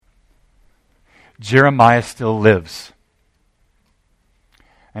Jeremiah still lives.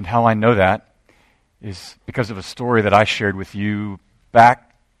 And how I know that is because of a story that I shared with you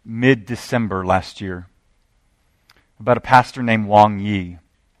back mid-December last year about a pastor named Wang Yi.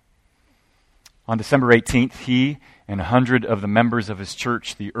 On December 18th, he and 100 of the members of his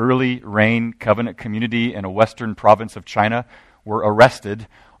church, the Early Rain Covenant Community in a western province of China, were arrested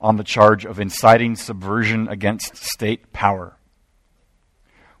on the charge of inciting subversion against state power.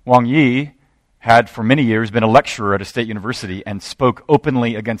 Wang Yi had for many years been a lecturer at a state university and spoke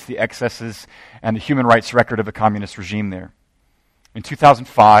openly against the excesses and the human rights record of the communist regime there. In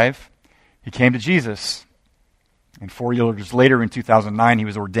 2005, he came to Jesus. And 4 years later, in 2009, he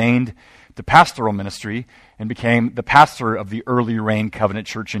was ordained to pastoral ministry and became the pastor of the Early Rain Covenant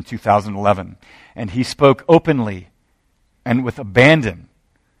Church in 2011. And he spoke openly and with abandon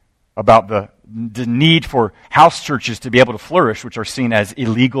about the need for house churches to be able to flourish, which are seen as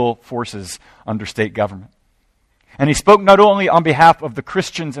illegal forces under state government. And he spoke not only on behalf of the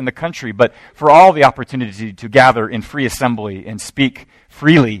Christians in the country, but for all the opportunity to gather in free assembly and speak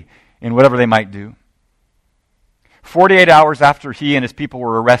freely in whatever they might do. 48 hours after he and his people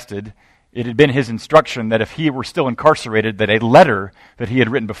were arrested, it had been his instruction that if he were still incarcerated, that a letter that he had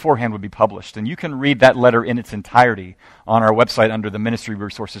written beforehand would be published. And you can read that letter in its entirety on our website under the Ministry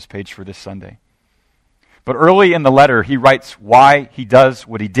Resources page for this Sunday. But early in the letter, he writes why he does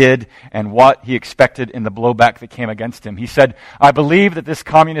what he did and what he expected in the blowback that came against him. He said, "I believe that this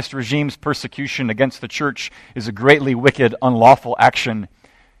communist regime's persecution against the church is a greatly wicked, unlawful action.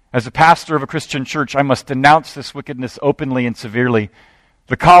 As a pastor of a Christian church, I must denounce this wickedness openly and severely.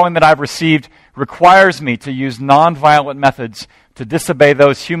 The calling that I've received requires me to use nonviolent methods to disobey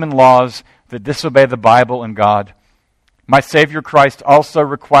those human laws that disobey the Bible and God. My Savior Christ also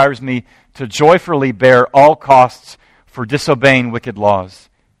requires me to joyfully bear all costs for disobeying wicked laws."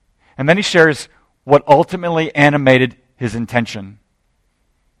 And then he shares what ultimately animated his intention.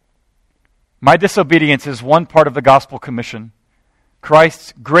 My disobedience is one part of the gospel commission.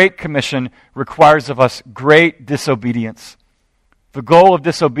 Christ's great commission requires of us great disobedience. The goal of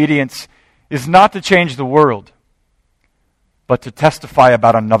disobedience is not to change the world, but to testify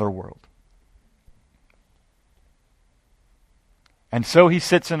about another world. And so he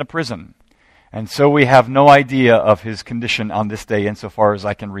sits in a prison. And so we have no idea of his condition on this day insofar as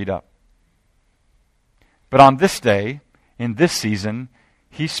I can read up. But on this day, in this season,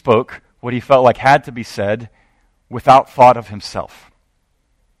 he spoke what he felt like had to be said without thought of himself.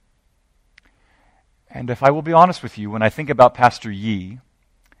 And if I will be honest with you, when I think about Pastor Yi,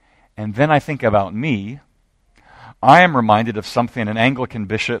 and then I think about me, I am reminded of something an Anglican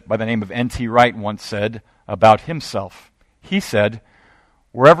bishop by the name of N.T. Wright once said about himself. He said,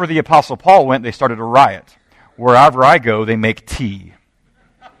 "Wherever the Apostle Paul went, they started a riot. Wherever I go, they make tea."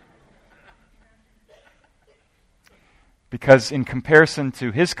 Because in comparison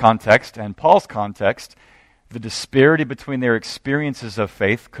to his context and Paul's context, the disparity between their experiences of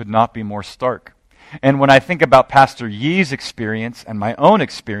faith could not be more stark. And when I think about Pastor Yi's experience and my own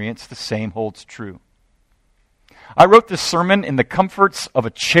experience, the same holds true. I wrote this sermon in the comforts of a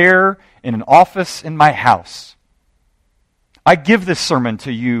chair in an office in my house. I give this sermon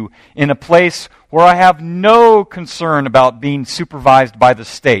to you in a place where I have no concern about being supervised by the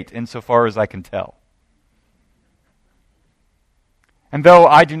state, insofar as I can tell. And though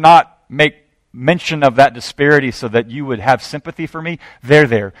I do not make mention of that disparity so that you would have sympathy for me,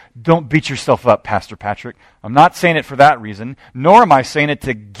 there. Don't beat yourself up, Pastor Patrick. I'm not saying it for that reason, nor am I saying it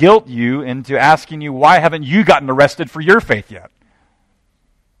to guilt you into asking you, why haven't you gotten arrested for your faith yet?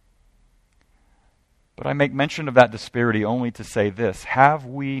 But I make mention of that disparity only to say this: have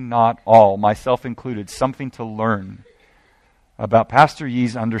we not all, myself included, something to learn about Pastor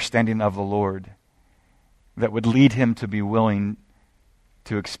Yi's understanding of the Lord that would lead him to be willing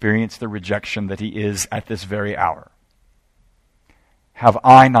to experience the rejection that he is at this very hour? Have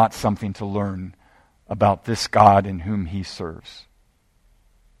I not something to learn about this God in whom he serves?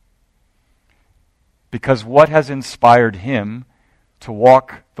 Because what has inspired him to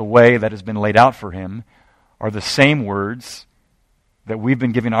walk the way that has been laid out for him are the same words that we've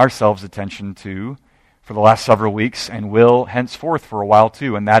been giving ourselves attention to for the last several weeks and will henceforth for a while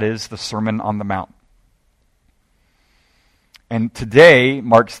too, and that is the Sermon on the Mount. And today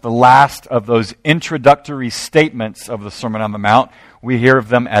marks the last of those introductory statements of the Sermon on the Mount. We hear of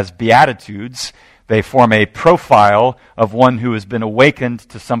them as Beatitudes. They form a profile of one who has been awakened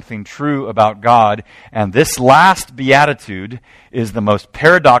to something true about God. And this last beatitude is the most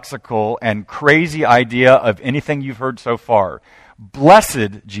paradoxical and crazy idea of anything you've heard so far.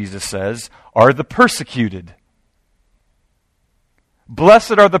 Blessed, Jesus says, are the persecuted.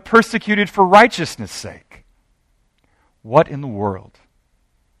 Blessed are the persecuted for righteousness' sake. What in the world?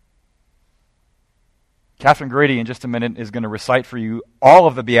 Catherine Grady, in just a minute, is going to recite for you all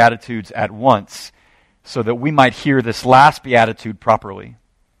of the Beatitudes at once so that we might hear this last Beatitude properly.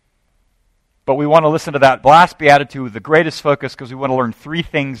 But we want to listen to that last Beatitude with the greatest focus because we want to learn three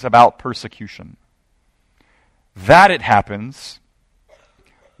things about persecution. That it happens,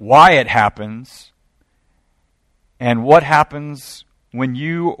 why it happens, and what happens when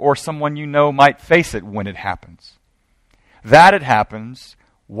you or someone you know might face it when it happens. That it happens,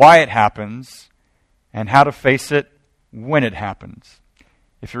 why it happens, and how to face it when it happens.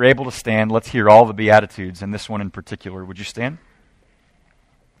 If you're able to stand, let's hear all the Beatitudes, and this one in particular. Would you stand?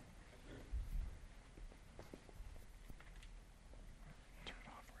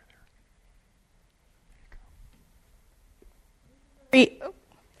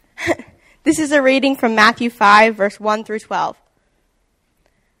 This is a reading from Matthew 5, verse 1 through 12.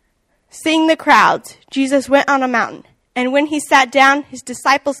 Seeing the crowds, Jesus went on a mountain, and when he sat down, his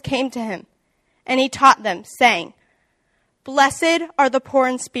disciples came to him. And he taught them, saying, Blessed are the poor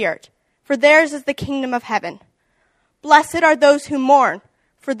in spirit, for theirs is the kingdom of heaven. Blessed are those who mourn,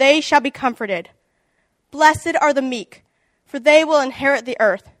 for they shall be comforted. Blessed are the meek, for they will inherit the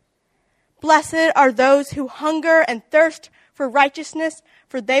earth. Blessed are those who hunger and thirst for righteousness,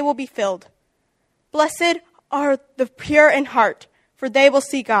 for they will be filled. Blessed are the pure in heart, for they will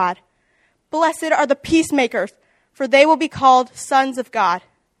see God. Blessed are the peacemakers, for they will be called sons of God.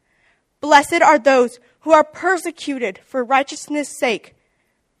 Blessed are those who are persecuted for righteousness' sake,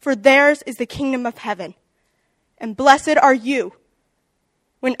 for theirs is the kingdom of heaven. And blessed are you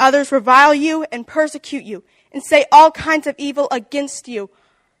when others revile you and persecute you and say all kinds of evil against you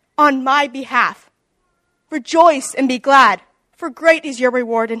on my behalf. Rejoice and be glad, for great is your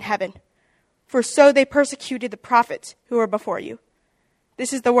reward in heaven. For so they persecuted the prophets who were before you.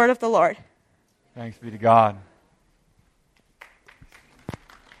 This is the word of the Lord. Thanks be to God.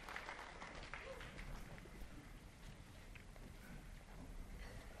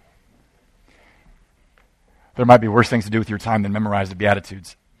 There might be worse things to do with your time than memorize the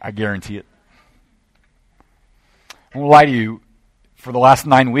Beatitudes. I guarantee it. I won't lie to you. For the last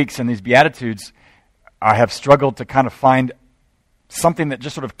 9 weeks in these Beatitudes, I have struggled to kind of find something that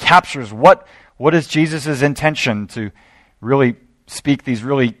just sort of captures what is Jesus' intention to really speak these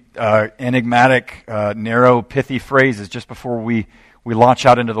really enigmatic, narrow, pithy phrases just before we launch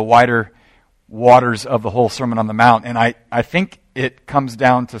out into the wider waters of the whole Sermon on the Mount. And I think it comes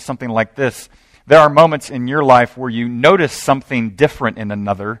down to something like this. There are moments in your life where you notice something different in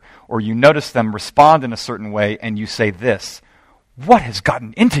another, or you notice them respond in a certain way, and you say this, what has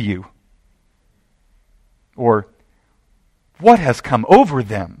gotten into you? Or, what has come over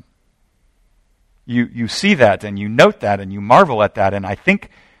them? You see that, and you note that, and you marvel at that, and I think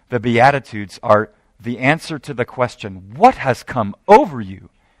the Beatitudes are the answer to the question, what has come over you?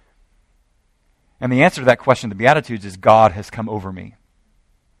 And the answer to that question, the Beatitudes, is God has come over me.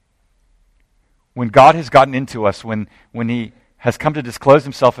 When God has gotten into us, when He has come to disclose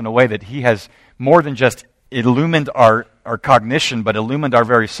Himself in a way that He has more than just illumined our cognition, but illumined our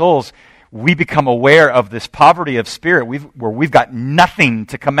very souls, we become aware of this poverty of spirit where we've got nothing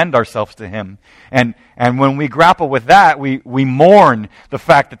to commend ourselves to Him. And when we grapple with that, we mourn the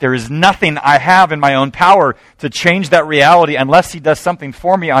fact that there is nothing I have in my own power to change that reality unless He does something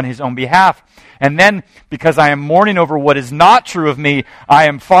for me on His own behalf. And then, because I am mourning over what is not true of me, I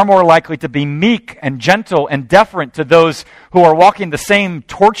am far more likely to be meek and gentle and deferent to those who are walking the same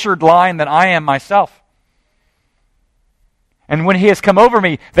tortured line that I am myself. And when He has come over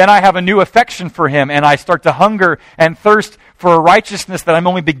me, then I have a new affection for Him, and I start to hunger and thirst for a righteousness that I'm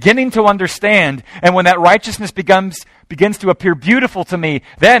only beginning to understand. And when that righteousness begins to appear beautiful to me,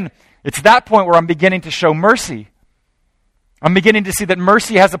 then it's that point where I'm beginning to show mercy. I'm beginning to see that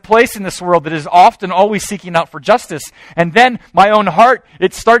mercy has a place in this world that is often always seeking out for justice. And then my own heart,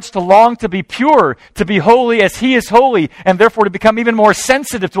 it starts to long to be pure, to be holy as He is holy, and therefore to become even more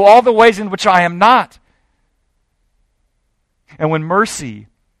sensitive to all the ways in which I am not. And when mercy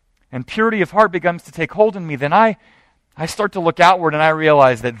and purity of heart begins to take hold in me, then I start to look outward and I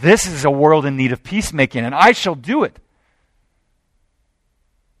realize that this is a world in need of peacemaking, and I shall do it.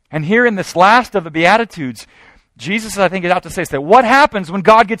 And here in this last of the Beatitudes, Jesus, I think, is out to say that what happens when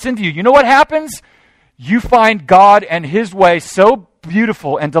God gets into you? You know what happens? You find God and His way so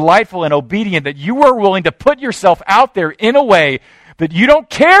beautiful and delightful and obedient that you are willing to put yourself out there in a way that you don't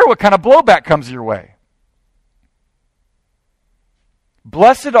care what kind of blowback comes your way.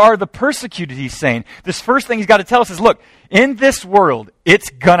 Blessed are the persecuted, He's saying. This first thing He's got to tell us is, look, in this world, it's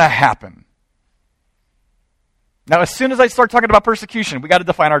going to happen. Now, as soon as I start talking about persecution, we got to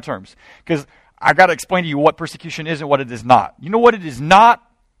define our terms, because I got to explain to you what persecution is and what it is not. You know what it is not?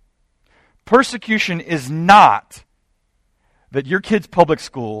 Persecution is not that your kid's public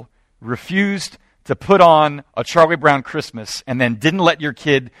school refused to put on a Charlie Brown Christmas and then didn't let your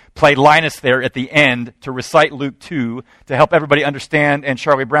kid play Linus there at the end to recite Luke 2 to help everybody understand and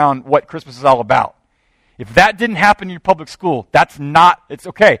Charlie Brown what Christmas is all about. If that didn't happen in your public school, it's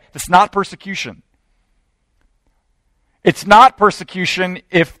okay. That's not persecution. It's not persecution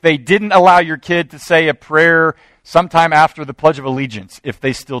if they didn't allow your kid to say a prayer sometime after the Pledge of Allegiance, if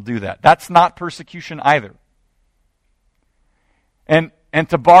they still do that. That's not persecution either. And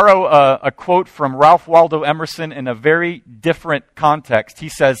to borrow a quote from Ralph Waldo Emerson in a very different context, he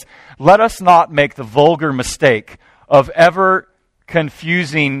says, "Let us not make the vulgar mistake of ever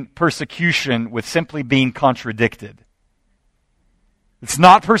confusing persecution with simply being contradicted." It's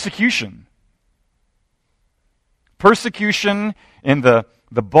not persecution. Persecution, in the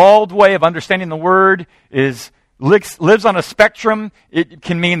bald way of understanding the word, lives on a spectrum. It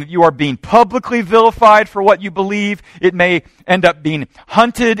can mean that you are being publicly vilified for what you believe. It may end up being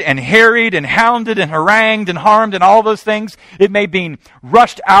hunted and harried and hounded and harangued and harmed and all those things. It may be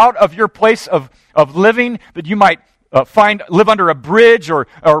rushed out of your place of living, that you might live under a bridge or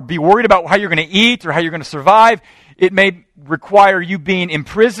be worried about how you're going to eat or how you're going to survive. It may require you being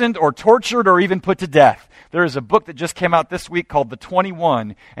imprisoned or tortured or even put to death. There is a book that just came out this week called The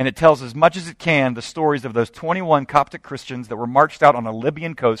 21, and it tells as much as it can the stories of those 21 Coptic Christians that were marched out on a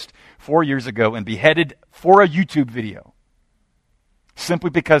Libyan coast 4 years ago and beheaded for a YouTube video, simply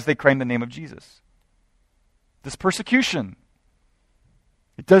because they claimed the name of Jesus. This persecution,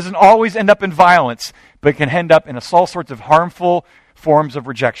 it doesn't always end up in violence, but it can end up in all sorts of harmful forms of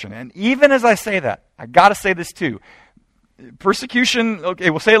rejection. And even as I say that, I got to say this too. Persecution, okay,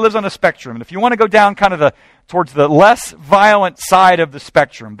 we'll say it lives on a spectrum. And if you want to go down kind of towards the less violent side of the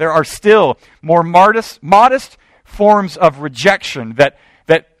spectrum, there are still more modest forms of rejection that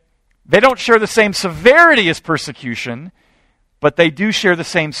they don't share the same severity as persecution, but they do share the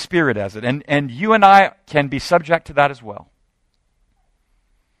same spirit as it. And you and I can be subject to that as well.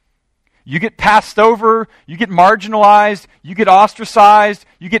 You get passed over, you get marginalized, you get ostracized,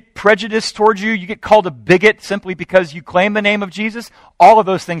 you get prejudiced towards you, you get called a bigot simply because you claim the name of Jesus. All of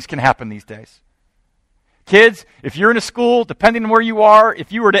those things can happen these days. Kids, if you're in a school, depending on where you are,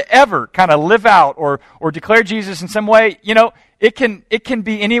 if you were to ever kind of live out or declare Jesus in some way, it can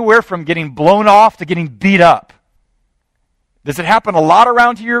be anywhere from getting blown off to getting beat up. Does it happen a lot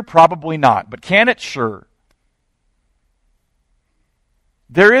around here? Probably not. But can it? Sure.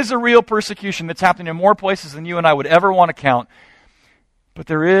 There is a real persecution that's happening in more places than you and I would ever want to count. But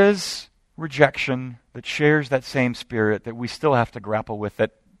there is rejection that shares that same spirit that we still have to grapple with,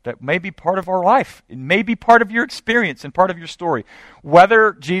 that may be part of our life. It may be part of your experience and part of your story.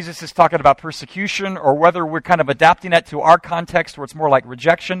 Whether Jesus is talking about persecution or whether we're kind of adapting that to our context where it's more like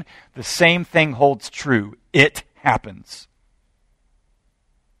rejection, the same thing holds true. It happens.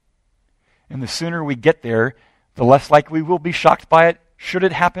 And the sooner we get there, the less likely we'll be shocked by it, should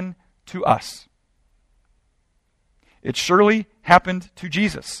it happen to us. It surely happened to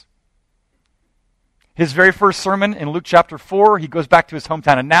Jesus. His very first sermon in Luke chapter 4, he goes back to his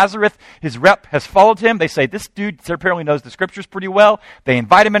hometown of Nazareth. His rep has followed him. They say, this dude apparently knows the scriptures pretty well. They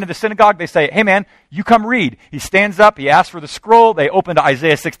invite him into the synagogue. They say, hey man, you come read. He stands up, he asks for the scroll. They open to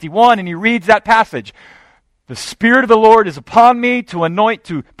Isaiah 61 and he reads that passage. The Spirit of the Lord is upon me to anoint,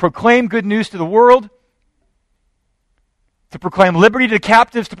 to proclaim good news to the world, to proclaim liberty to the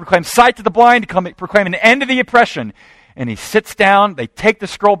captives, to proclaim sight to the blind, to proclaim an end to the oppression. And he sits down, they take the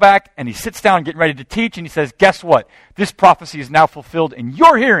scroll back, and he sits down getting ready to teach, and he says, guess what? This prophecy is now fulfilled in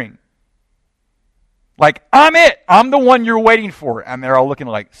your hearing. Like, I'm it. I'm the one you're waiting for. And they're all looking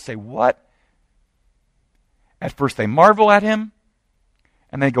like, say what? At first they marvel at him,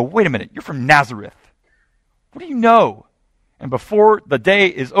 and they go, wait a minute, you're from Nazareth. What do you know? And before the day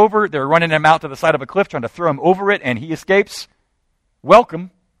is over, they're running him out to the side of a cliff, trying to throw him over it, and he escapes. Welcome.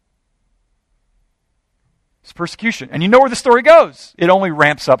 It's persecution. And you know where the story goes. It only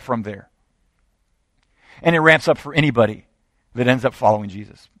ramps up from there. And it ramps up for anybody that ends up following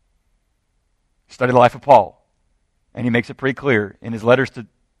Jesus. Study the life of Paul. And he makes it pretty clear in his letters to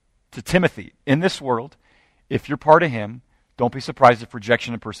Timothy. In this world, if you're part of him, don't be surprised if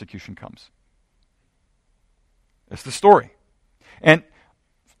rejection and persecution comes. That's the story. And,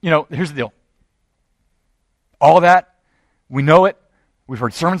 here's the deal. All that, we know it. We've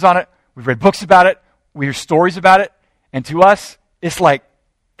heard sermons on it. We've read books about it. We hear stories about it. And to us, it's like,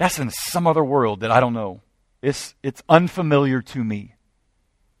 that's in some other world that I don't know. It's unfamiliar to me.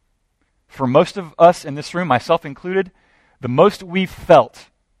 for most of us in this room, myself included, the most we've felt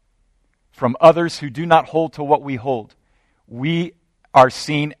from others who do not hold to what we hold, we are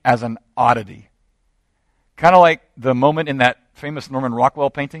seen as an oddity. Kind of like the moment in that famous Norman Rockwell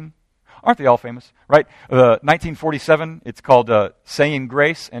painting. Aren't they all famous, right? 1947, it's called Saying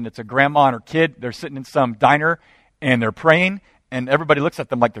Grace, and it's a grandma and her kid. They're sitting in some diner, and they're praying, and everybody looks at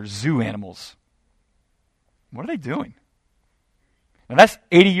them like they're zoo animals. What are they doing? And that's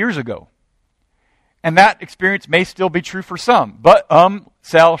 80 years ago. And that experience may still be true for some. But,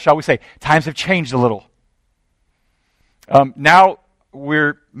 shall we say, times have changed a little. Now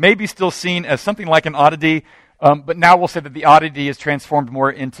we're maybe still seen as something like an oddity, but now we'll say that the oddity is transformed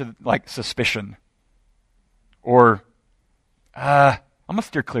more into like suspicion. Or, I'm going to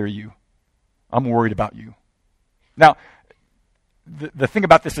steer clear of you. I'm worried about you. Now, the thing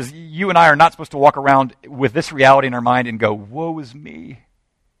about this is you and I are not supposed to walk around with this reality in our mind and go, woe is me.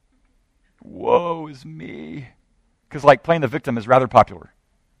 Woe is me. Because like playing the victim is rather popular.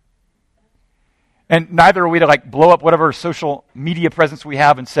 And neither are we to like blow up whatever social media presence we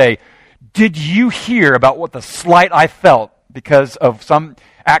have and say, did you hear about what the slight I felt because of some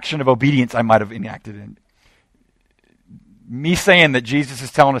action of obedience I might have enacted in? Me saying that Jesus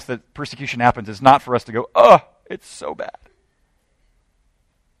is telling us that persecution happens is not for us to go, oh, it's so bad.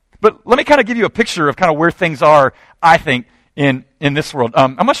 But let me kind of give you a picture of kind of where things are, I think, in this world.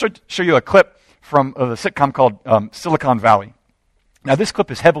 I'm going to show you a clip from the sitcom called Silicon Valley. Now, this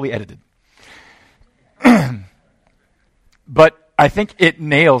clip is heavily edited. But I think it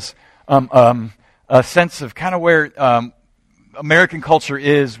nails a sense of kind of where American culture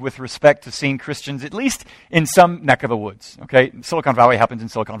is with respect to seeing Christians, at least in some neck of the woods. Okay, Silicon Valley happens in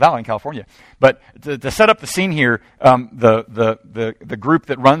Silicon Valley in California. But to set up the scene here, the group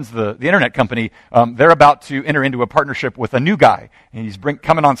that runs the internet company, they're about to enter into a partnership with a new guy, and he's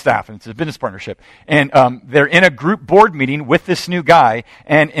coming on staff, and it's a business partnership. And they're in a group board meeting with this new guy,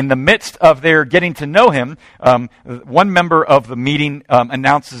 and in the midst of their getting to know him, one member of the meeting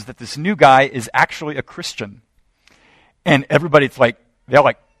announces that this new guy is actually a Christian. And everybody, they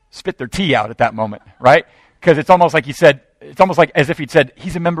all spit their tea out at that moment, right? Because it's almost like as if he'd said,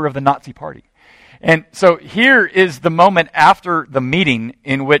 he's a member of the Nazi party. And so here is the moment after the meeting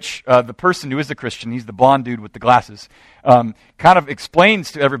in which the person who is the Christian, he's the blonde dude with the glasses, kind of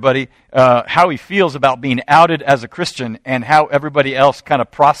explains to everybody how he feels about being outed as a Christian and how everybody else kind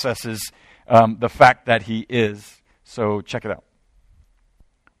of processes the fact that he is. So check it out.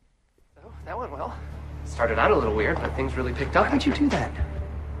 Oh, that went well. Started out a little weird, but things really picked up. Why did you do that?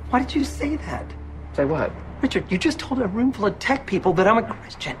 Why did you say that? Say what? Richard, you just told a room full of tech people that I'm a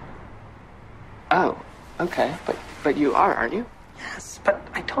Christian. Oh, okay. But you are, aren't you? Yes, but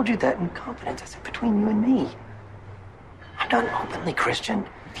I told you that in confidence. I said between you and me. I'm not openly Christian.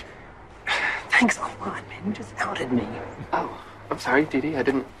 Thanks a lot, man. You just outed me. Oh, I'm sorry, Dee Dee. I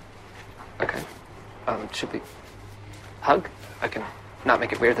didn't... Okay. Should we hug? I can not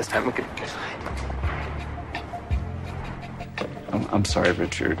make it weird this time. We could... I'm sorry,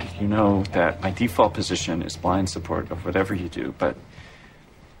 Richard. You know that my default position is blind support of whatever you do, but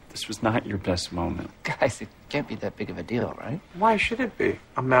this was not your best moment. Guys, it can't be that big of a deal, right? Why should it be?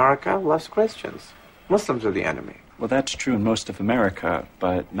 America loves Christians. Muslims are the enemy. Well, that's true in most of America,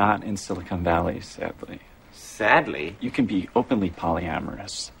 but not in Silicon Valley, sadly. Sadly? You can be openly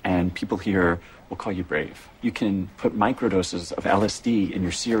polyamorous, and people here will call you brave. You can put microdoses of LSD in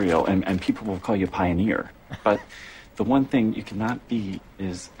your cereal, and people will call you pioneer. But the one thing you cannot be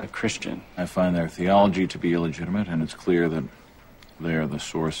is a Christian. I find their theology to be illegitimate, and it's clear that they are the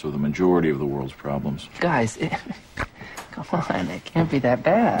source of the majority of the world's problems. Guys, come on, it can't be that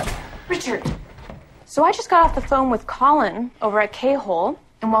bad. Richard, so I just got off the phone with Colin over at K-Hole,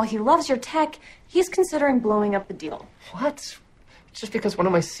 and while he loves your tech, he's considering blowing up the deal. What? Just because one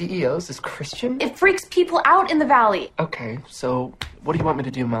of my CEOs is Christian? It freaks people out in the Valley. Okay, so what do you want me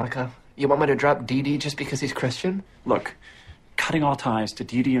to do, Malika? You want me to drop Dee Dee just because he's Christian? Look, cutting all ties to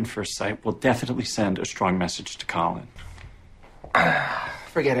Dee Dee and First Sight will definitely send a strong message to Colin.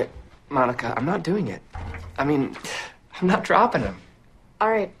 Forget it, Monica. I'm not doing it. I mean, I'm not dropping him. All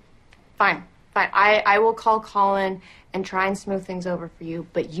right, fine. I will call Colin and try and smooth things over for you,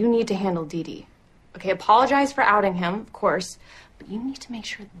 but you need to handle Dee Dee. Okay, apologize for outing him, of course, but you need to make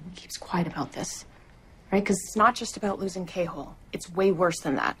sure that he keeps quiet about this, right? Because it's not just about losing K-Hole. It's way worse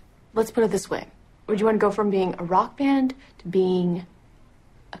than that. Let's put it this way. Would you want to go from being a rock band to being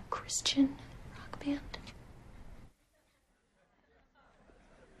a Christian rock band?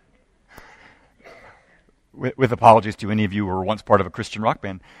 With apologies to any of you who were once part of a Christian rock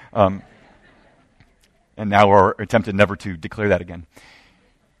band, and now are attempted never to declare that again.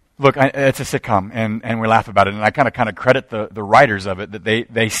 Look, it's a sitcom, and we laugh about it, and I kind of credit the writers of it, that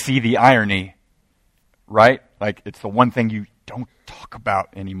they see the irony, right? Like, it's the one thing you don't talk about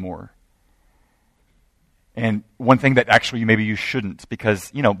anymore. And one thing that actually maybe you shouldn't,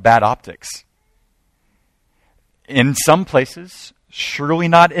 because, bad optics. In some places, surely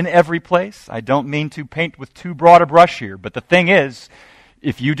not in every place. I don't mean to paint with too broad a brush here, but the thing is,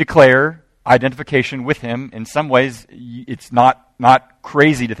 if you declare identification with him, in some ways, it's not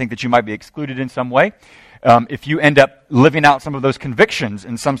crazy to think that you might be excluded in some way. If you end up living out some of those convictions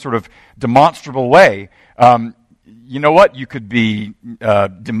in some sort of demonstrable way, you know what? You could be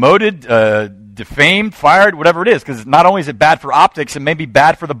demoted, defamed, fired, whatever it is, because not only is it bad for optics, it may be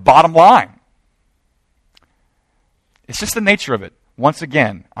bad for the bottom line. It's just the nature of it. Once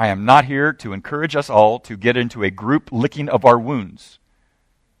again, I am not here to encourage us all to get into a group licking of our wounds.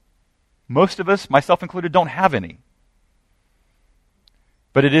 Most of us, myself included, don't have any.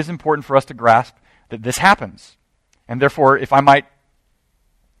 But it is important for us to grasp that this happens. And therefore, if I might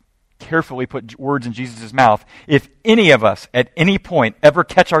carefully put words in Jesus' mouth, if any of us at any point ever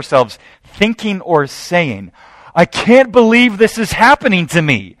catch ourselves thinking or saying, I can't believe this is happening to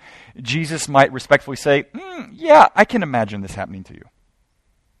me, Jesus might respectfully say, yeah, I can imagine this happening to you.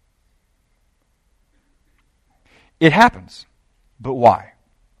 It happens. But why?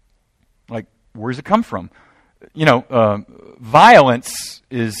 Like, where does it come from? Violence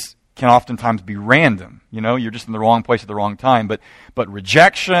can oftentimes be random. You're just in the wrong place at the wrong time. But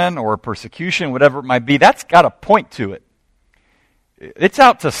rejection or persecution, whatever it might be, that's got a point to it. It's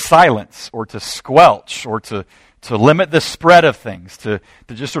out to silence or to squelch or to limit the spread of things, to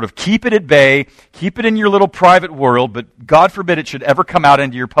just sort of keep it at bay, keep it in your little private world, but God forbid it should ever come out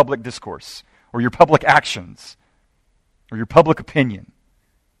into your public discourse or your public actions or your public opinion.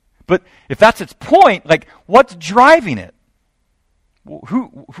 But if that's its point, like, what's driving it?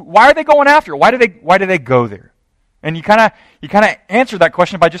 Why are they going after it? Why do they go there? And you kind of answer that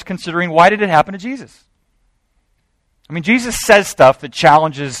question by just considering, why did it happen to Jesus? I mean, Jesus says stuff that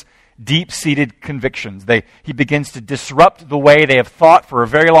challenges deep-seated convictions. He begins to disrupt the way they have thought for a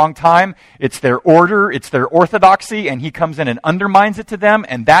very long time. It's their order, it's their orthodoxy, and he comes in and undermines it to them,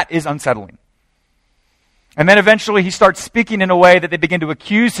 and that is unsettling. And then eventually he starts speaking in a way that they begin to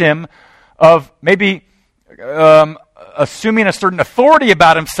accuse him of maybe assuming a certain authority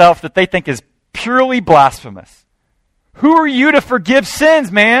about himself that they think is purely blasphemous. Who are you to forgive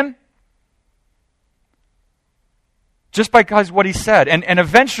sins, man? Just because what he said. And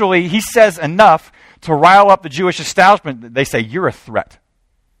eventually he says enough to rile up the Jewish establishment that they say, you're a threat.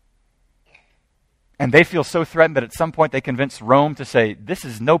 And they feel so threatened that at some point they convince Rome to say, this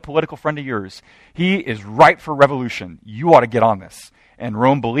is no political friend of yours. He is ripe for revolution. You ought to get on this. And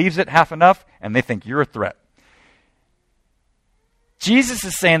Rome believes it half enough, and they think you're a threat. Jesus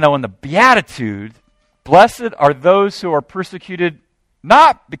is saying, though, in the Beatitude, blessed are those who are persecuted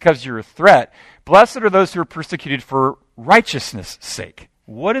not because you're a threat. Blessed are those who are persecuted for righteousness' sake.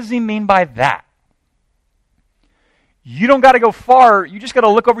 What does he mean by that? You don't got to go far. You just got to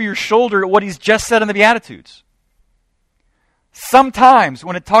look over your shoulder at what he's just said in the Beatitudes. Sometimes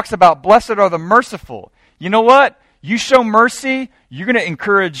when it talks about blessed are the merciful, you know what? You show mercy, you're going to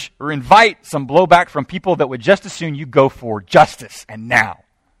encourage or invite some blowback from people that would just as soon you go for justice and now.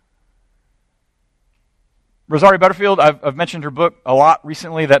 Rosaria Butterfield, I've mentioned her book a lot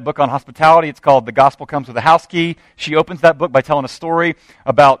recently, that book on hospitality. It's called The Gospel Comes with a House Key. She opens that book by telling a story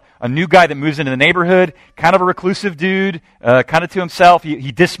about a new guy that moves into the neighborhood, kind of a reclusive dude, kind of to himself.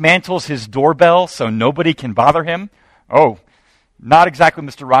 He dismantles his doorbell so nobody can bother him. Oh, not exactly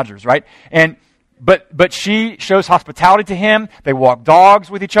Mr. Rogers, right? But she shows hospitality to him. They walk dogs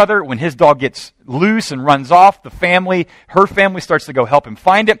with each other. When his dog gets loose and runs off, her family starts to go help him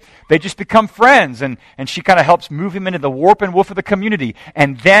find it. They just become friends, and she kind of helps move him into the warp and woof of the community.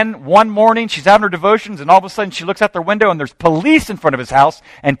 And then one morning, she's having her devotions, and all of a sudden she looks out their window, and there's police in front of his house,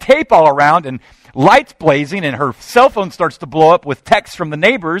 and tape all around, and lights blazing, and her cell phone starts to blow up with texts from the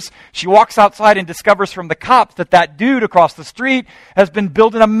neighbors. She walks outside and discovers from the cops that dude across the street has been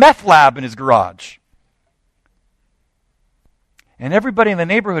building a meth lab in his garage. And everybody in the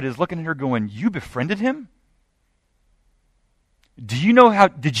neighborhood is looking at her going, you befriended him? Did you know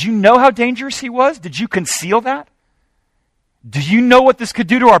how dangerous he was? Did you conceal that? Do you know what this could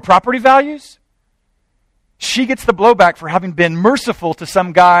do to our property values? She gets the blowback for having been merciful to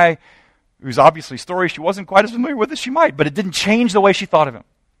some guy whose obviously story she wasn't quite as familiar with as she might, but it didn't change the way she thought of him.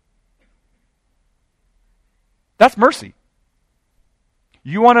 That's mercy.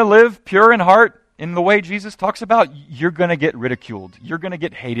 You want to live pure in heart in the way Jesus talks about, you're going to get ridiculed. You're going to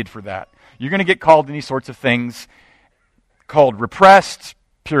get hated for that. You're going to get called any sorts of things, called repressed,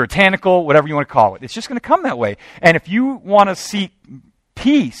 puritanical, whatever you want to call it. It's just going to come that way. And if you want to seek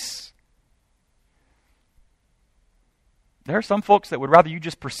peace, there are some folks that would rather you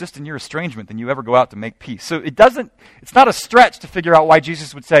just persist in your estrangement than you ever go out to make peace. So it's not a stretch to figure out why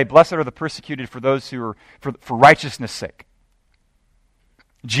Jesus would say, blessed are the persecuted for those who are for righteousness' sake.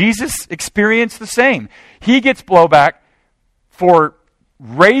 Jesus experienced the same. He gets blowback for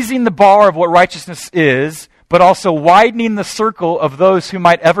raising the bar of what righteousness is, but also widening the circle of those who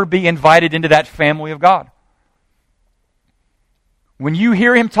might ever be invited into that family of God. When you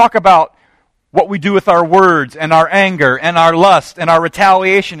hear him talk about what we do with our words and our anger and our lust and our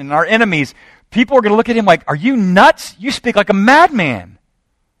retaliation and our enemies, people are going to look at him like, are you nuts? You speak like a madman.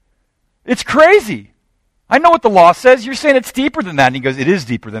 It's crazy. I know what the law says. You're saying it's deeper than that. And he goes, it is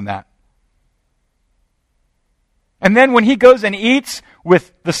deeper than that. And then when he goes and eats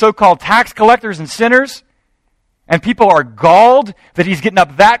with the so-called tax collectors and sinners, and people are galled that he's getting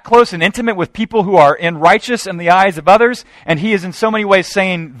up that close and intimate with people who are unrighteous in the eyes of others, and he is in so many ways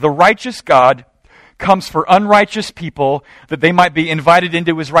saying the righteous God comes for unrighteous people that they might be invited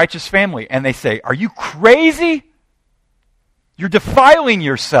into his righteous family. And they say, are you crazy? You're defiling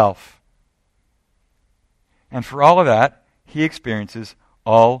yourself. And for all of that, he experiences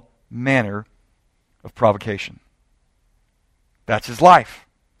all manner of provocation. That's his life.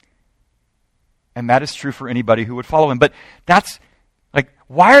 And that is true for anybody who would follow him. But that's,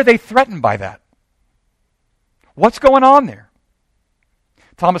 why are they threatened by that? What's going on there?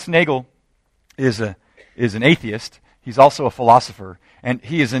 Thomas Nagel is an atheist. He's also a philosopher. And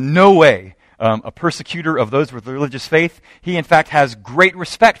he is in no way a persecutor of those with religious faith. He, in fact, has great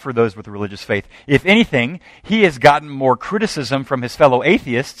respect for those with religious faith. If anything, he has gotten more criticism from his fellow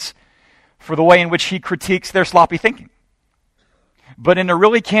atheists for the way in which he critiques their sloppy thinking. But in a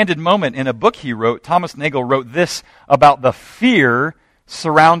really candid moment in a book he wrote, Thomas Nagel wrote this about the fear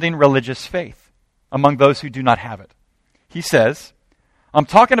surrounding religious faith among those who do not have it. He says, I'm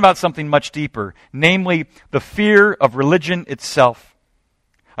talking about something much deeper, namely the fear of religion itself.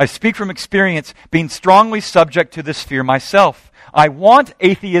 I speak from experience, being strongly subject to this fear myself. I want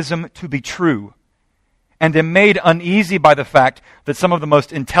atheism to be true, and am made uneasy by the fact that some of the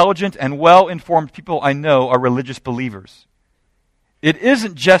most intelligent and well-informed people I know are religious believers. It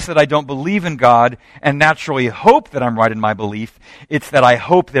isn't just that I don't believe in God and naturally hope that I'm right in my belief. It's that I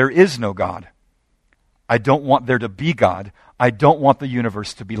hope there is no God. I don't want there to be God. I don't want the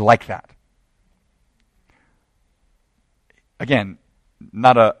universe to be like that. Again,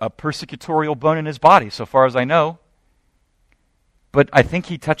 not a persecutorial bone in his body, so far as I know. But I think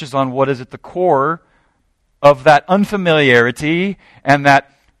he touches on what is at the core of that unfamiliarity and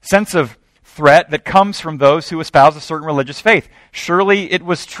that sense of threat that comes from those who espouse a certain religious faith. Surely it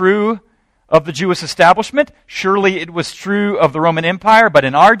was true of the Jewish establishment. Surely it was true of the Roman Empire. But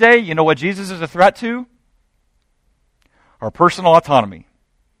in our day, you know what Jesus is a threat to? Our personal autonomy.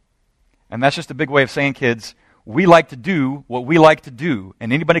 And that's just a big way of saying, kids, we like to do what we like to do.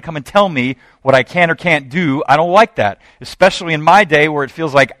 And anybody come and tell me what I can or can't do, I don't like that. Especially in my day where it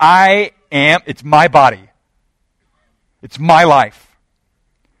feels like it's my body. It's my life.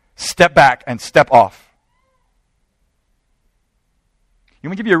 Step back and step off. You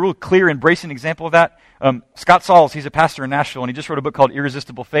want me to give you a real clear and bracing example of that? Scott Sauls, he's a pastor in Nashville, and he just wrote a book called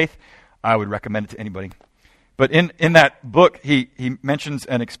Irresistible Faith. I would recommend it to anybody. But in that book, he mentions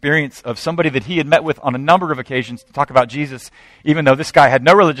an experience of somebody that he had met with on a number of occasions to talk about Jesus, even though this guy had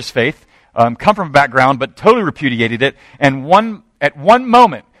no religious faith, come from a background, but totally repudiated it. And at one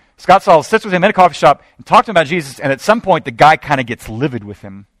moment, Scott Sauls sits with him in a coffee shop and talks to him about Jesus, and at some point, the guy kind of gets livid with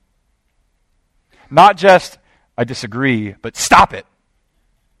him. Not just, I disagree, but stop it.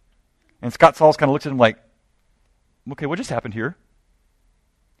 And Scott Sauls kind of looks at him like, okay, what just happened here?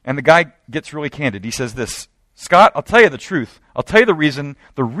 And the guy gets really candid. He says this, Scott, I'll tell you the truth. I'll tell you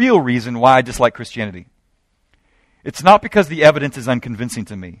the real reason why I dislike Christianity. It's not because the evidence is unconvincing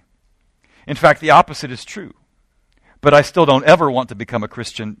to me. In fact, the opposite is true. But I still don't ever want to become a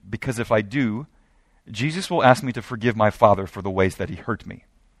Christian because if I do, Jesus will ask me to forgive my father for the ways that he hurt me.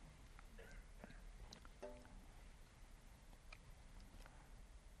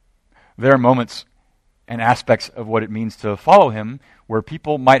 There are moments and aspects of what it means to follow him where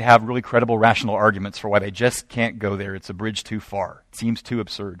people might have really credible rational arguments for why they just can't go there. It's a bridge too far. It seems too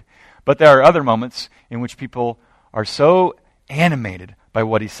absurd. But there are other moments in which people are so animated by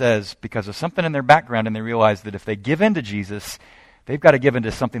what he says because of something in their background, and they realize that if they give in to Jesus, they've got to give in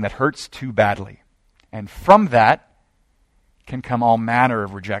to something that hurts too badly. And from that can come all manner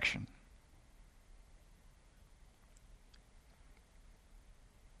of rejection.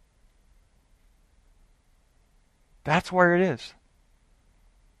 That's where it is.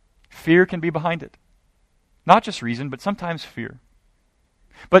 Fear can be behind it. Not just reason, but sometimes fear.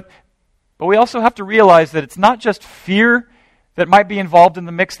 But we also have to realize that it's not just fear that might be involved in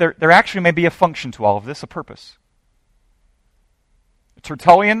the mix. There actually may be a function to all of this, a purpose.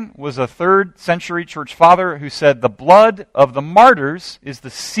 Tertullian was a 3rd century church father who said, the blood of the martyrs is the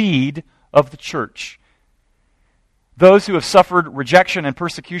seed of the church. Those who have suffered rejection and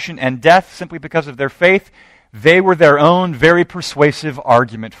persecution and death simply because of their faith, they were their own very persuasive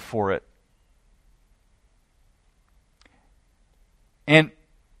argument for it. And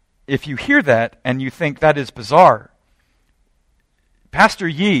if you hear that and you think that is bizarre, Pastor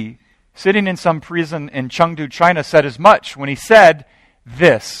Yi, sitting in some prison in Chengdu, China, said as much when he said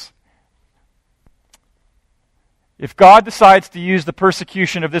this: if God decides to use the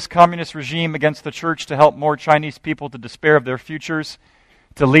persecution of this communist regime against the church to help more Chinese people to despair of their futures,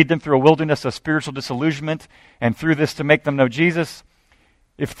 to lead them through a wilderness of spiritual disillusionment, and through this to make them know Jesus,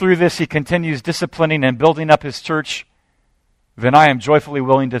 if through this he continues disciplining and building up his church, then I am joyfully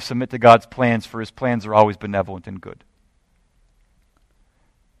willing to submit to God's plans, for his plans are always benevolent and good.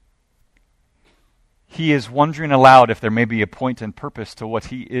 He is wondering aloud if there may be a point and purpose to what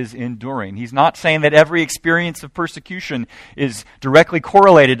he is enduring. He's not saying that every experience of persecution is directly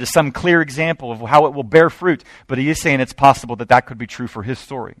correlated to some clear example of how it will bear fruit, but he is saying it's possible that that could be true for his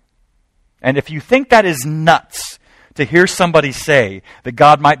story. And if you think that is nuts to hear somebody say that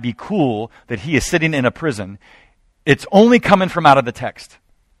God might be cool that he is sitting in a prison, it's only coming from out of the text.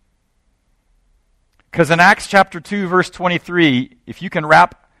 Because in Acts chapter 2, verse 23, if you can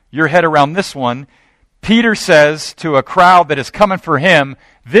wrap your head around this one, Peter says to a crowd that is coming for him,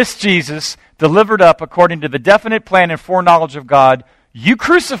 this Jesus, delivered up according to the definite plan and foreknowledge of God, you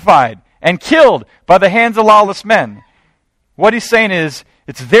crucified and killed by the hands of lawless men. What he's saying is,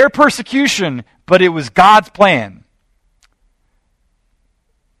 it's their persecution, but it was God's plan.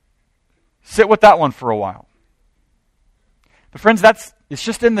 Sit with that one for a while. But friends, it's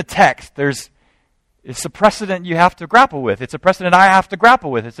just in the text. It's a precedent you have to grapple with. It's a precedent I have to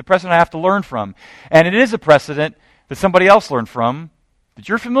grapple with. It's a precedent I have to learn from. And it is a precedent that somebody else learned from that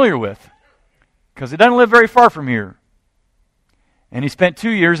you're familiar with. Because he doesn't live very far from here. And he spent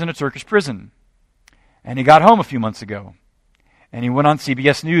 2 years in a Turkish prison. And he got home a few months ago. And he went on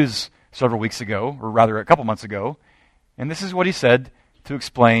CBS News several weeks ago, or rather a couple months ago. And this is what he said to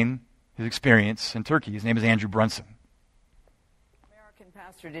explain his experience in Turkey. His name is Andrew Brunson.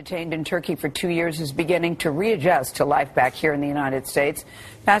 Pastor detained in Turkey for 2 years is beginning to readjust to life back here in the United States.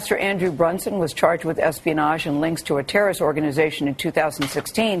 Pastor Andrew Brunson was charged with espionage and links to a terrorist organization in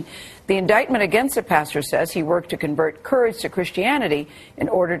 2016. The indictment against the pastor says he worked to convert Kurds to Christianity in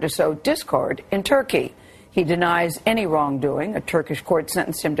order to sow discord in Turkey. He denies any wrongdoing. A Turkish court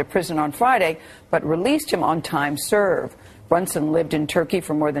sentenced him to prison on Friday, but released him on time served. Brunson lived in Turkey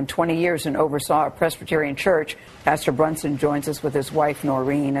for more than 20 years and oversaw a Presbyterian church. Pastor Brunson joins us with his wife,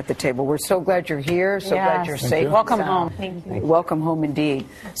 Noreen, at the table. We're so glad you're here. So glad you're safe. Welcome home. Thank you. Welcome home indeed.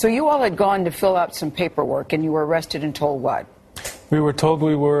 So you all had gone to fill out some paperwork, and you were arrested and told what? We were told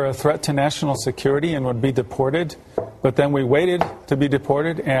we were a threat to national security and would be deported. But then we waited to be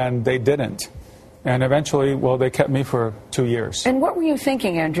deported, and they didn't. And eventually, they kept me for 2 years. And what were you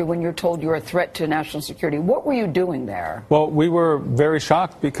thinking, Andrew, when you're told you're a threat to national security? What were you doing there? Well, we were very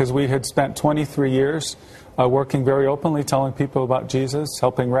shocked because we had spent 23 years working very openly, telling people about Jesus,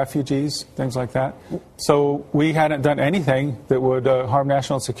 helping refugees, things like that. So we hadn't done anything that would harm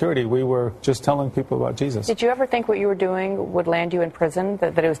national security. We were just telling people about Jesus. Did you ever think what you were doing would land you in prison,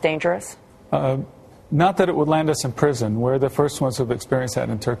 that it was dangerous? Not that it would land us in prison. We're the first ones who have experienced that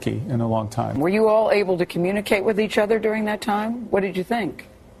in Turkey in a long time. Were you all able to communicate with each other during that time? What did you think?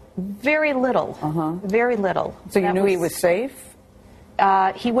 Very little. Very little. So you knew he was safe?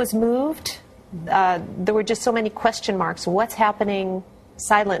 He was moved. There were just so many question marks. What's happening?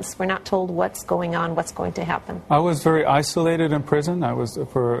 Silence. We're not told what's going on, what's going to happen. I was very isolated in prison. I was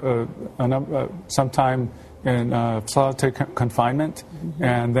for some time in solitary confinement,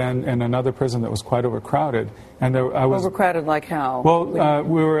 and then in another prison that was quite overcrowded. And I was overcrowded, like how? Well,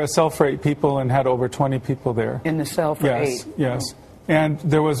 we were a cell for 8 people and had over 20 people there. In the cell for 8? Yes. And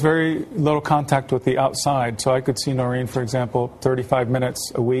there was very little contact with the outside, so I could see Noreen, for example, 35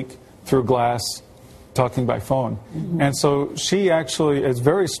 minutes a week through glass, talking by phone. And so she actually is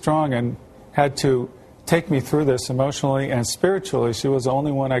very strong and had to take me through this emotionally and spiritually. She was the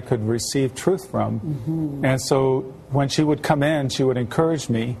only one I could receive truth from. And so when she would come in, she would encourage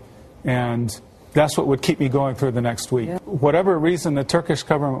me, and that's what would keep me going through the next week. Whatever reason the Turkish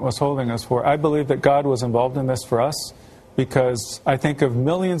government was holding us for, I believe that God was involved in this for us, because I think of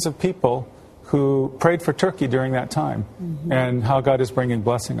millions of people who prayed for Turkey during that time and how God is bringing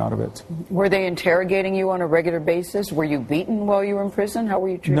blessing out of it. Were they interrogating you on a regular basis? Were you beaten while you were in prison? How were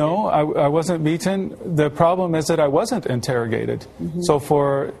you treated? No, I wasn't beaten. The problem is that I wasn't interrogated. So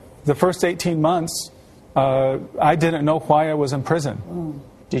for the first 18 months, I didn't know why I was in prison.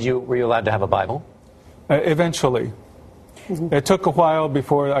 Were you allowed to have a Bible? Eventually. It took a while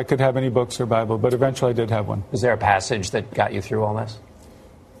before I could have any books or Bible, but eventually I did have one. Was there a passage that got you through all this?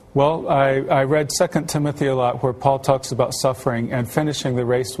 Well, I read 2 Timothy a lot, where Paul talks about suffering and finishing the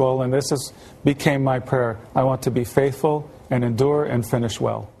race well, and this became my prayer. I want to be faithful and endure and finish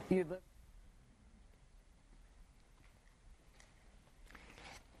well.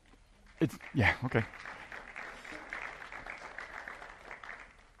 Okay.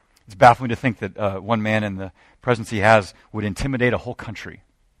 It's baffling to think that one man in the presence he has would intimidate a whole country.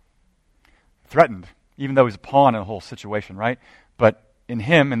 Threatened, even though he's a pawn in the whole situation, right? But in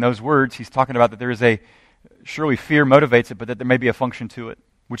him, in those words, he's talking about that there is surely fear motivates it, but that there may be a function to it,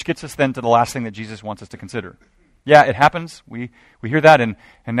 which gets us then to the last thing that Jesus wants us to consider. Yeah, it happens. We hear that, and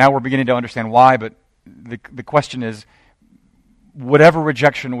now we're beginning to understand why, but the question is, whatever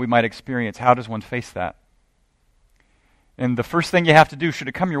rejection we might experience, how does one face that? And the first thing you have to do, should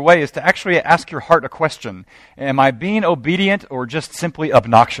it come your way, is to actually ask your heart a question. Am I being obedient or just simply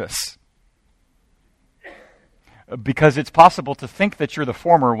obnoxious? Because it's possible to think that you're the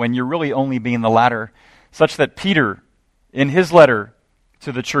former when you're really only being the latter, such that Peter, in his letter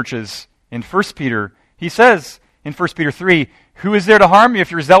to the churches in 1 Peter, he says in 1 Peter 3, "Who is there to harm you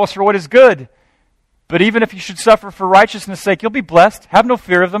if you're zealous for what is good? But even if you should suffer for righteousness' sake, you'll be blessed. Have no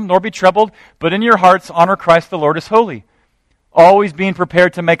fear of them, nor be troubled, but in your hearts honor Christ the Lord as holy, always being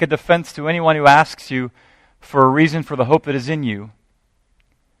prepared to make a defense to anyone who asks you for a reason for the hope that is in you.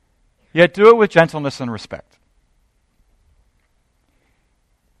 Yet do it with gentleness and respect."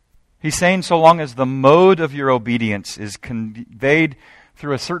 He's saying so long as the mode of your obedience is conveyed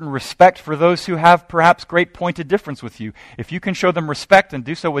through a certain respect for those who have perhaps great pointed difference with you, if you can show them respect and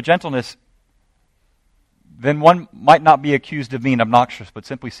do so with gentleness, then one might not be accused of being obnoxious, but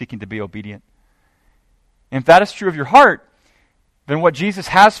simply seeking to be obedient. And if that is true of your heart, then what Jesus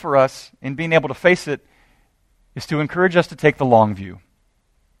has for us in being able to face it is to encourage us to take the long view,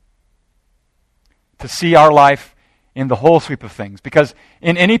 to see our life in the whole sweep of things. Because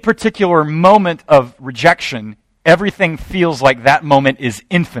in any particular moment of rejection, everything feels like that moment is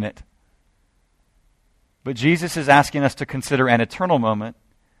infinite. But Jesus is asking us to consider an eternal moment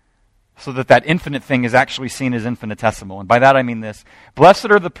so that that infinite thing is actually seen as infinitesimal. And by that I mean this: blessed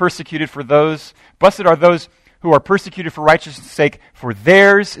are those who are persecuted for righteousness' sake, for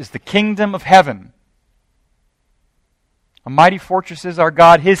theirs is the kingdom of heaven. A mighty fortress is our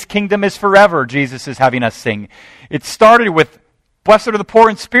God. His kingdom is forever, Jesus is having us sing. It started with, blessed are the poor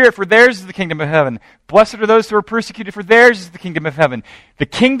in spirit, for theirs is the kingdom of heaven. Blessed are those who are persecuted, for theirs is the kingdom of heaven. The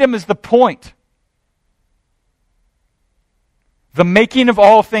kingdom is the point. The making of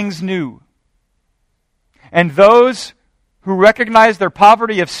all things new. And those who recognize their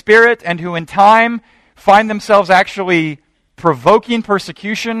poverty of spirit and who in time find themselves actually provoking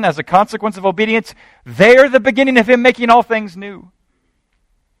persecution as a consequence of obedience, they are the beginning of Him making all things new.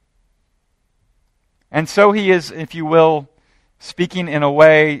 And so He is, if you will, speaking in a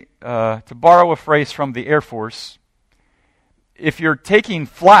way, to borrow a phrase from the Air Force, if you're taking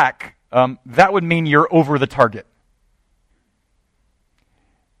flak, that would mean you're over the target.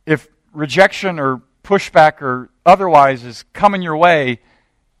 If rejection or pushback or otherwise is coming your way,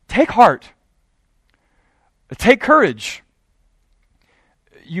 take heart. Take courage.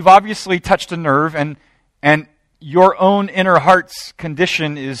 You've obviously touched a nerve, and your own inner heart's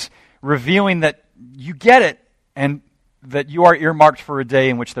condition is revealing that you get it, and that you are earmarked for a day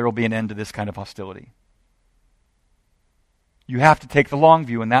in which there will be an end to this kind of hostility. You have to take the long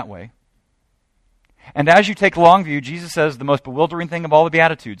view in that way. And as you take the long view, Jesus says the most bewildering thing of all the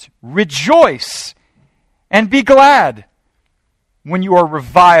Beatitudes: rejoice and be glad when you are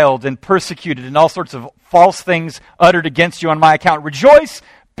reviled and persecuted and all sorts of false things uttered against you on my account. Rejoice,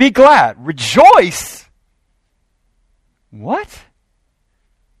 be glad. Rejoice? What?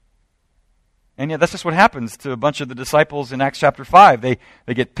 And yet that's just what happens to a bunch of the disciples in Acts chapter 5. They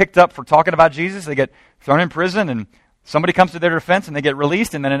get picked up for talking about Jesus. They get thrown in prison, and somebody comes to their defense, and they get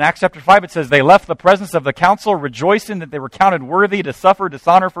released. And then in Acts chapter 5 it says they left the presence of the council rejoicing that they were counted worthy to suffer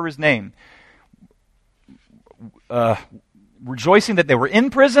dishonor for His name. Rejoicing that they were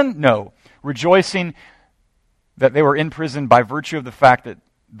in prison? No. Rejoicing that they were in prison by virtue of the fact that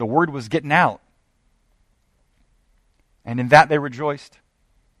the word was getting out. And in that they rejoiced.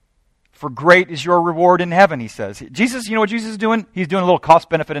 For great is your reward in heaven, He says. Jesus, you know what Jesus is doing? He's doing a little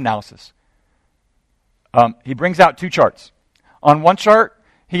cost-benefit analysis. He brings out two charts. On one chart,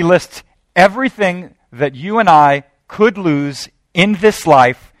 he lists everything that you and I could lose in this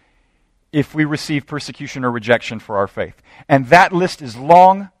life if we receive persecution or rejection for our faith. And that list is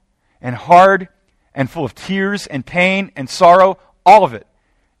long and hard and full of tears and pain and sorrow, all of it.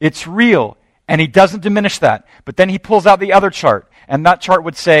 It's real, and he doesn't diminish that. But then he pulls out the other chart, and that chart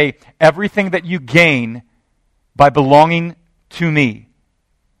would say everything that you gain by belonging to me.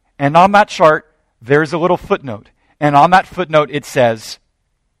 And on that chart, there's a little footnote. And on that footnote, it says,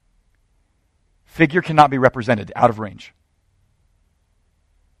 figure cannot be represented, out of range.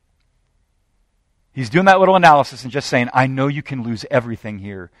 He's doing that little analysis and just saying, I know you can lose everything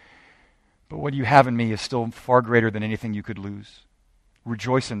here, but what you have in me is still far greater than anything you could lose.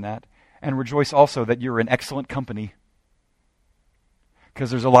 Rejoice in that. And rejoice also that you're in excellent company.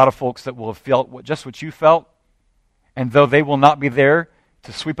 Because there's a lot of folks that will have felt just what you felt, and though they will not be there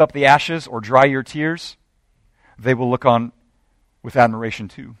to sweep up the ashes or dry your tears, they will look on with admiration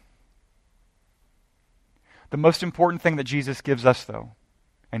too. The most important thing that Jesus gives us, though,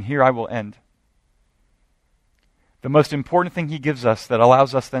 and here I will end, the most important thing he gives us that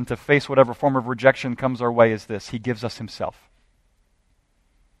allows us then to face whatever form of rejection comes our way is this. He gives us himself.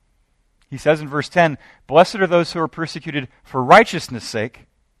 He says in verse 10, blessed are those who are persecuted for righteousness' sake.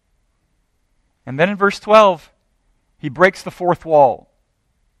 And then in verse 12, he breaks the fourth wall,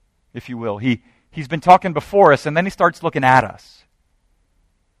 if you will. He's been talking before us, and then he starts looking at us.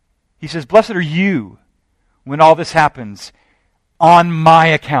 He says, blessed are you when all this happens on my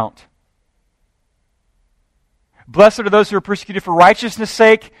account. Blessed are those who are persecuted for righteousness'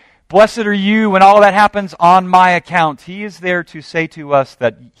 sake. Blessed are you when all that happens on my account. He is there to say to us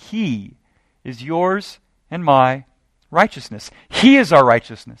that he is yours and my righteousness. He is our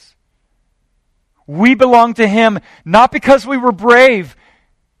righteousness. We belong to him not because we were brave,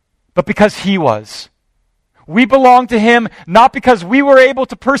 but because he was. We belong to him not because we were able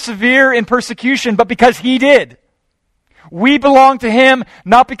to persevere in persecution, but because he did. We belong to him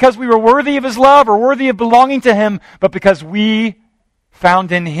not because we were worthy of his love or worthy of belonging to him, but because we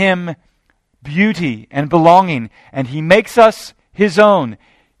found in him beauty and belonging, and he makes us his own.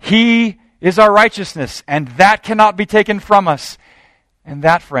 He is our righteousness, and that cannot be taken from us. And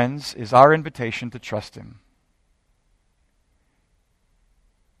that, friends, is our invitation to trust him.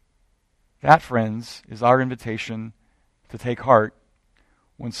 That, friends, is our invitation to take heart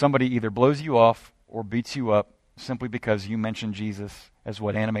when somebody either blows you off or beats you up simply because you mention Jesus as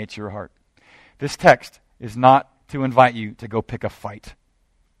what animates your heart. This text is not to invite you to go pick a fight.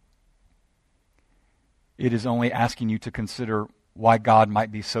 It is only asking you to consider why God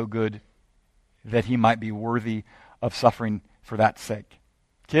might be so good that he might be worthy of suffering for that sake.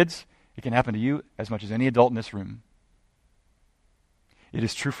 Kids, it can happen to you as much as any adult in this room. It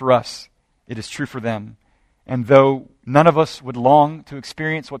is true for us. It is true for them. And though none of us would long to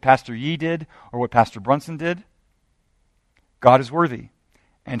experience what Pastor Yee did or what Pastor Brunson did, God is worthy,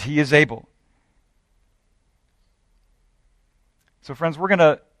 and he is able. So friends, we're going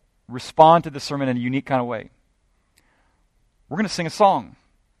to respond to this sermon in a unique kind of way. We're going to sing a song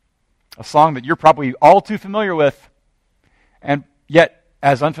that you're probably all too familiar with, and yet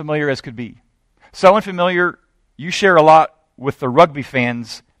as unfamiliar as could be. So unfamiliar, you share a lot with the rugby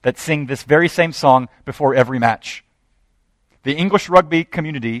fans that sing this very same song before every match. The English rugby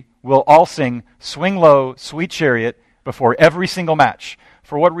community will all sing Swing Low, Sweet Chariot before every single match.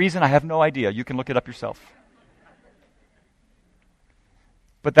 For what reason, I have no idea. You can look it up yourself.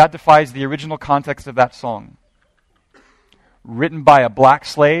 But that defies the original context of that song. Written by a black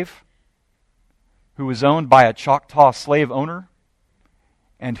slave who was owned by a Choctaw slave owner,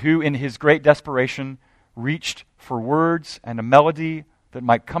 and who in his great desperation reached for words and a melody that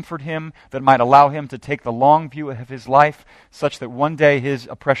might comfort him, that might allow him to take the long view of his life such that one day his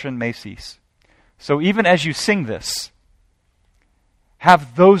oppression may cease. So even as you sing this,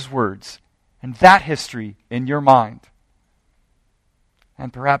 have those words and that history in your mind.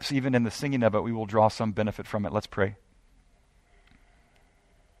 And perhaps even in the singing of it, we will draw some benefit from it. Let's pray.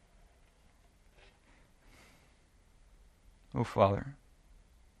 Oh, Father,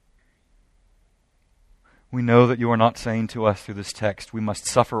 we know that you are not saying to us through this text, we must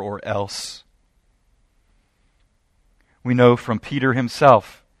suffer or else. We know from Peter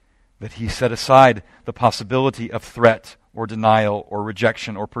himself that he set aside the possibility of threat or denial or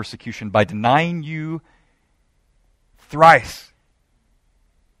rejection or persecution by denying you thrice.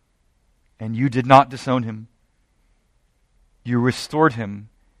 And you did not disown him. You restored him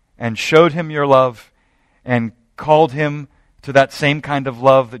and showed him your love and called him to that same kind of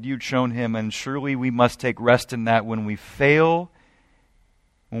love that you'd shown him. And surely we must take rest in that when we fail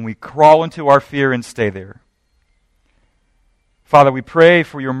when we crawl into our fear and stay there. Father, we pray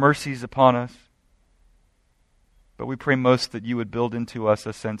for your mercies upon us, but we pray most that you would build into us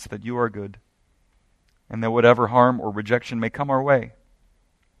a sense that you are good, and that whatever harm or rejection may come our way,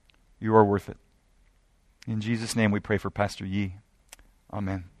 you are worth it. In Jesus' name we pray for Pastor Yee.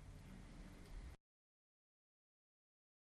 Amen.